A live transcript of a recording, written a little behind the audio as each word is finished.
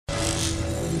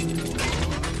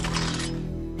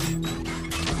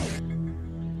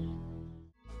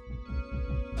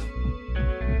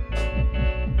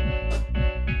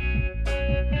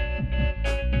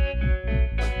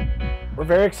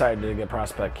very excited to get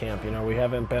prospect camp. You know, we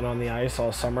haven't been on the ice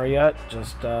all summer yet,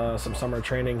 just some summer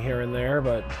training here and there,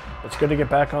 but it's good to get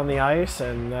back on the ice,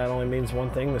 and that only means one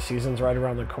thing: the season's right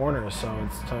around the corner. So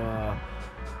it's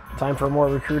time for more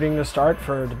recruiting to start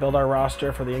to build our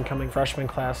roster for the incoming freshman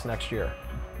class next year.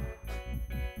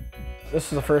 This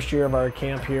is the first year of our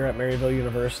camp here at Maryville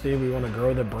University. We want to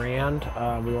grow the brand.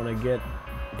 We want to get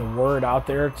the word out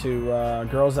there to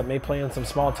girls that may play in some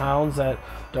small towns that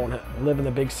don't live in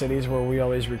the big cities where we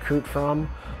always recruit from,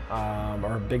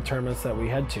 or big tournaments that we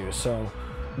head to. So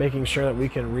making sure that we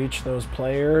can reach those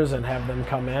players and have them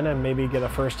come in and maybe get a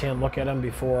first-hand look at them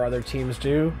before other teams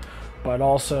do. But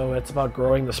also it's about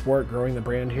growing the sport, growing the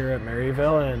brand here at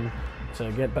Maryville, and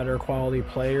to get better quality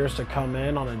players to come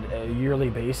in on a yearly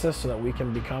basis so that we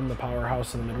can become the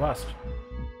powerhouse in the Midwest.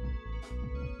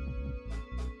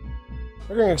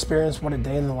 They're going to experience what a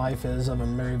day in the life is of a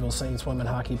Maryville Saints women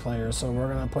hockey player. So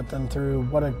we're going to put them through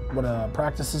what a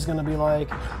practice is going to be like,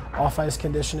 off-ice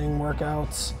conditioning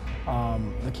workouts.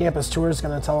 The campus tour is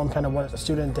going to tell them kind of what a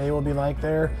student day will be like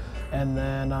there, and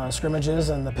then scrimmages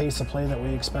and the pace of play that we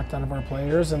expect out of our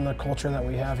players and the culture that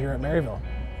we have here at Maryville.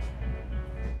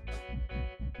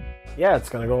 Yeah, it's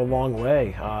going to go a long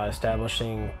way,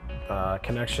 establishing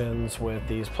connections with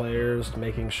these players,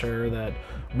 making sure that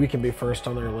we can be first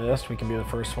on their list. We can be the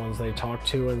first ones they talk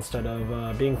to instead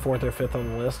of being fourth or fifth on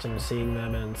the list and seeing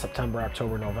them in September,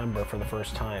 October, November for the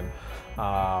first time.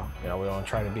 You know, we want to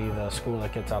try to be the school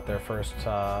that gets out there first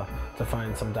to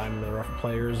find some diamond in the rough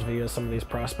players via some of these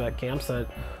prospect camps that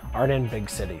aren't in big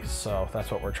cities. So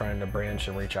that's what we're trying to branch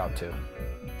and reach out to.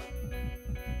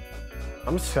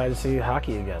 I'm just excited to see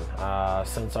hockey again.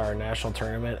 Since our national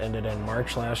tournament ended in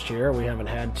March last year, we haven't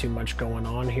had too much going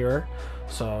on here.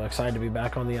 So excited to be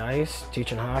back on the ice,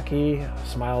 teaching hockey,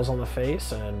 smiles on the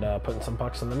face, and putting some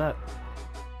pucks in the net.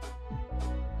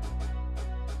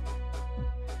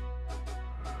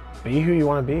 Be who you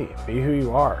want to be who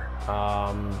you are.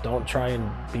 Don't try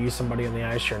and be somebody on the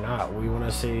ice you're not. We want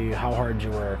to see how hard you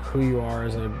work, who you are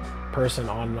as a person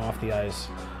on and off the ice.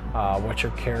 What's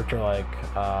your character like,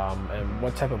 and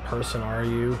what type of person are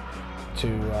you to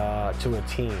a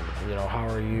team? You know, how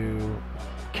are you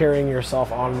carrying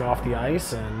yourself on and off the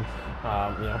ice, and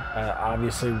you know,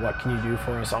 obviously what can you do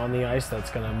for us on the ice that's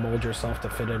going to mold yourself to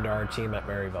fit into our team at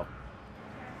Maryville.